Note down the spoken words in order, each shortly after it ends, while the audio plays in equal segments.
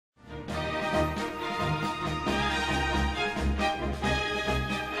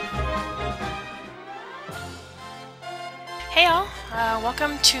Hey all,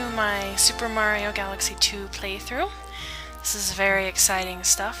 welcome to my Super Mario Galaxy 2 playthrough. This is very exciting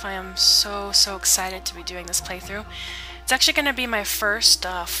stuff. I am so excited to be doing this playthrough. It's actually going to be my first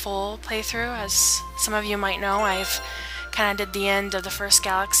full playthrough. As some of you might know, I've kind of did the end of the first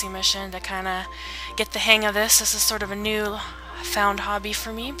Galaxy mission to kind of get the hang of this. This is sort of a new found hobby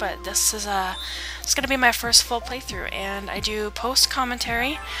for me, but this is it's going to be my first full playthrough, and I do post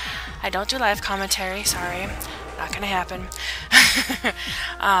commentary. I don't do live commentary, sorry. Not gonna happen.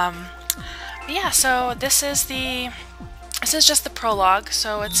 Yeah, so this is just the prologue,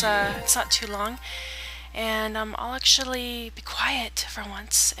 so it's not too long, and I'll actually be quiet for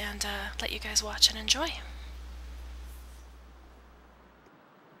once and let you guys watch and enjoy.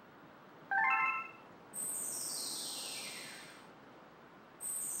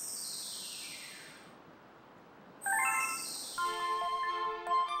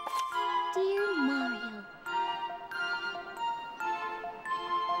 Dear Mario.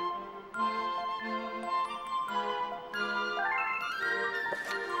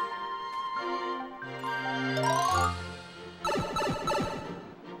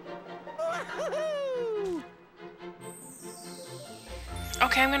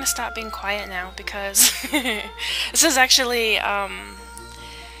 Okay, I'm gonna stop being quiet now because this is actually, you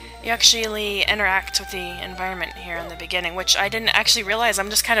actually interact with the environment here in the beginning, which I didn't actually realize. I'm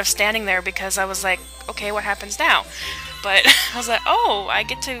just kind of standing there because I was like, okay, what happens now? But I was like, oh, I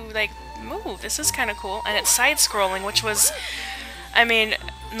get to, like, move. This is kind of cool. And it's side-scrolling, which was, I mean,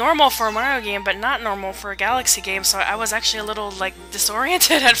 normal for a Mario game, but not normal for a Galaxy game, so I was actually a little, like,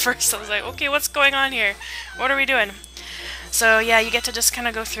 disoriented at first. I was like, okay, what's going on here? What are we doing? So yeah, you get to just kind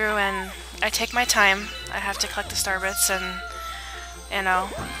of go through, and I take my time. I have to collect the star bits and, you know,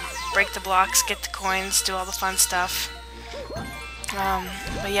 break the blocks, get the coins, do all the fun stuff.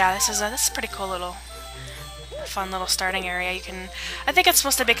 But yeah, this is a pretty cool little, fun little starting area. You can, I think it's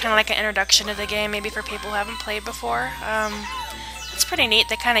supposed to be kind of like an introduction to the game, maybe for people who haven't played before. It's pretty neat.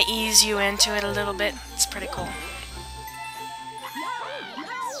 They kind of ease you into it a little bit. It's pretty cool.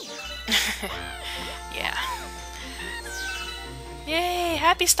 Yeah. Yay!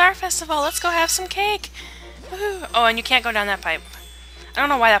 Happy Star Festival! Let's go have some cake! Woohoo! Oh, and you can't go down that pipe. I don't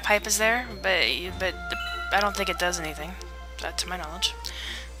know why that pipe is there, but I don't think it does anything, to my knowledge.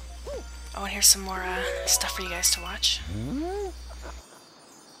 Oh, and here's some more stuff for you guys to watch.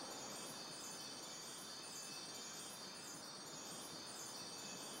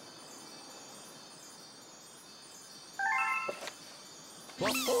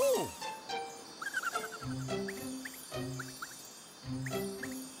 Whoa!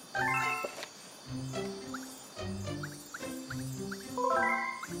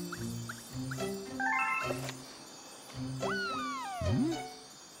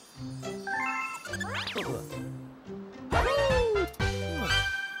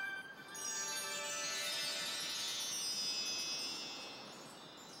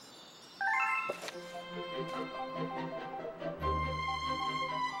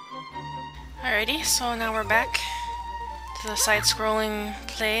 Alrighty, so now we're back to the side-scrolling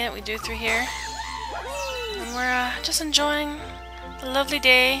play that we do through here. And we're just enjoying a lovely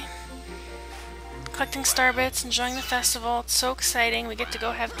day, collecting star bits, enjoying the festival. It's so exciting. We get to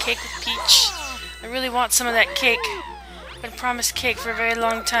go have cake with Peach. I really want some of that cake. I've been promised cake for a very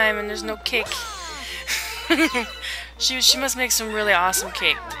long time, and there's no cake. She must make some really awesome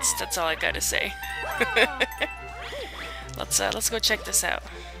cake. That's all I gotta say. Let's go check this out.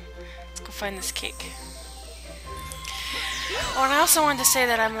 Let's go find this cake. Oh, and I also wanted to say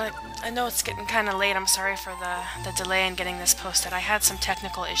that I know it's getting kind of late. I'm sorry for the delay in getting this posted. I had some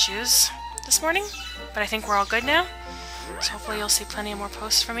technical issues this morning, but I think we're all good now. So hopefully you'll see plenty of more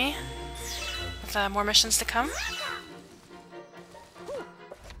posts from me with more missions to come.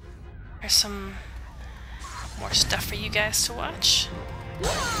 There's some more stuff for you guys to watch.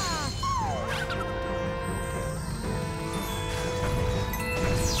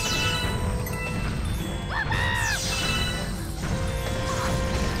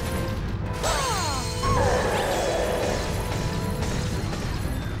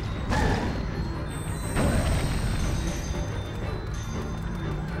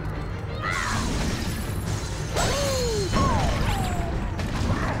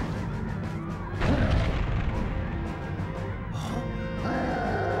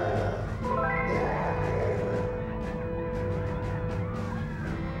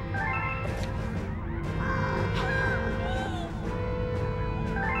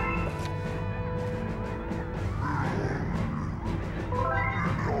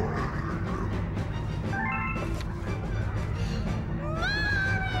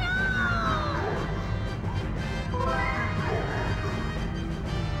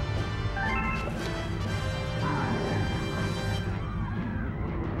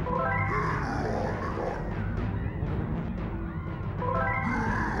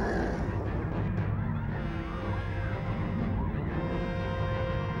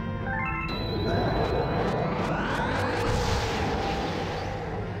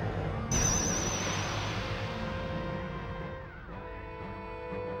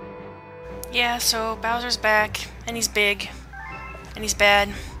 Yeah, so Bowser's back, and he's big, and he's bad,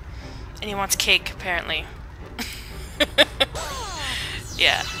 and he wants cake, apparently.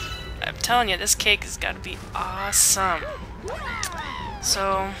 Yeah, I'm telling you, this cake has got to be awesome.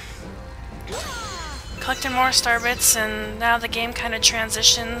 So, collecting more star bits, and now the game kind of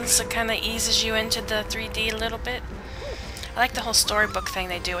transitions. It kind of eases you into the 3D a little bit. I like the whole storybook thing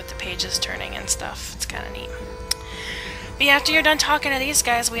they do with the pages turning and stuff. It's kind of neat. But yeah, after you're done talking to these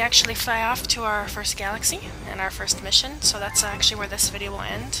guys, we actually fly off to our first galaxy and our first mission. So that's actually where this video will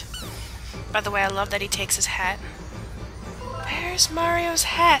end. By the way, I love that he takes his hat. Where's Mario's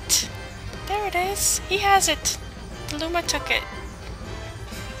hat? There it is. He has it. Luma took it.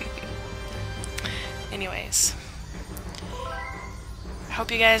 Anyways, I hope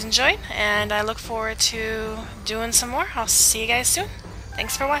you guys enjoyed, and I look forward to doing some more. I'll see you guys soon.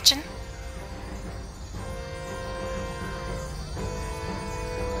 Thanks for watching.